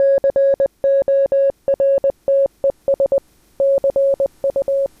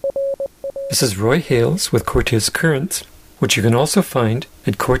This is Roy Hales with Cortes Currents, which you can also find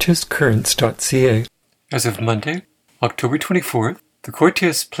at cortescurrents.ca. As of Monday, October 24th, the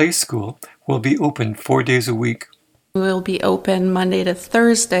Cortes Play School will be open 4 days a week. We'll be open Monday to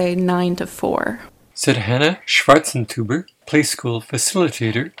Thursday, 9 to 4. Said Hannah Schwarzentuber, Play School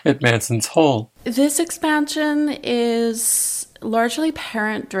Facilitator at Manson's Hall. This expansion is largely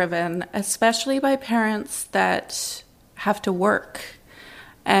parent-driven, especially by parents that have to work.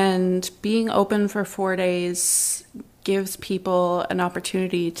 And being open for 4 days gives people an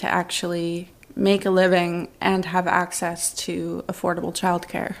opportunity to actually make a living and have access to affordable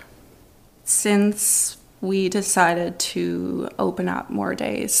childcare. Since we decided to open up more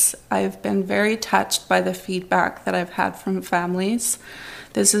days, I've been very touched by the feedback that I've had from families.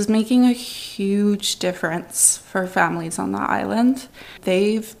 This is making a huge difference for families on the island.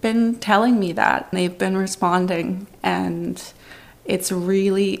 They've been telling me that. They've been responding, and it's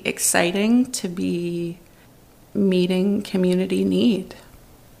really exciting to be meeting community need.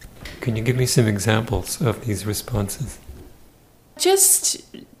 Can you give me some examples of these responses? Just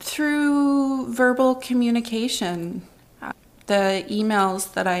through verbal communication, the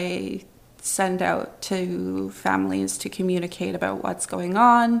emails that I send out to families to communicate about what's going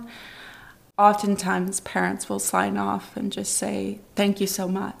on, oftentimes parents will sign off and just say, "Thank you so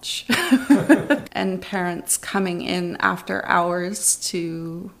much." And parents coming in after hours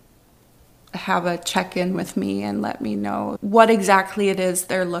to have a check-in with me and let me know what exactly it is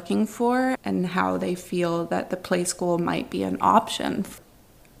they're looking for and how they feel that the play school might be an option.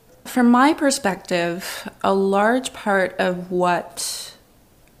 From my perspective, a large part of what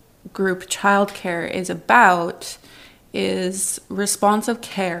group childcare is about is responsive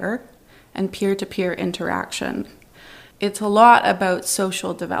care and peer-to-peer interaction. It's a lot about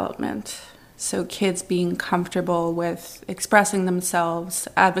social development. So kids being comfortable with expressing themselves,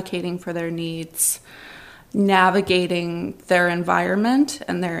 advocating for their needs, navigating their environment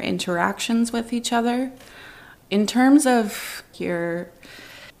and their interactions with each other. In terms of your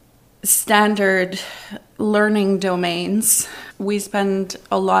standard learning domains, we spend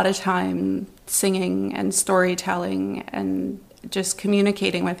a lot of time singing and storytelling and just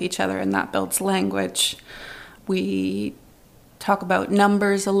communicating with each other, and that builds language. We talk about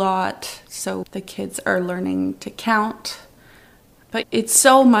numbers a lot, so the kids are learning to count. But it's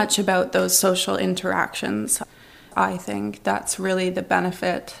so much about those social interactions. I think that's really the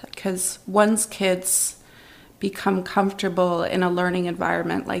benefit, because once kids become comfortable in a learning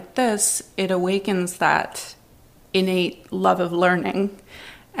environment like this, it awakens that innate love of learning,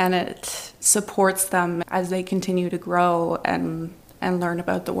 and it supports them as they continue to grow and learn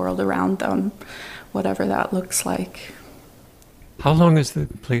about the world around them, whatever that looks like. How long has the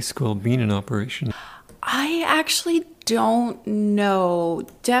play school been in operation? I actually don't know.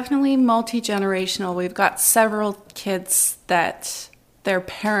 Definitely multi-generational. We've got several kids that their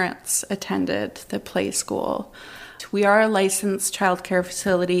parents attended the play school. We are a licensed childcare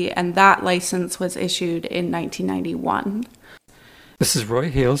facility, and that license was issued in 1991. This is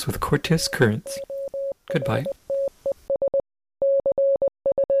Roy Hales with Cortes Currents. Goodbye.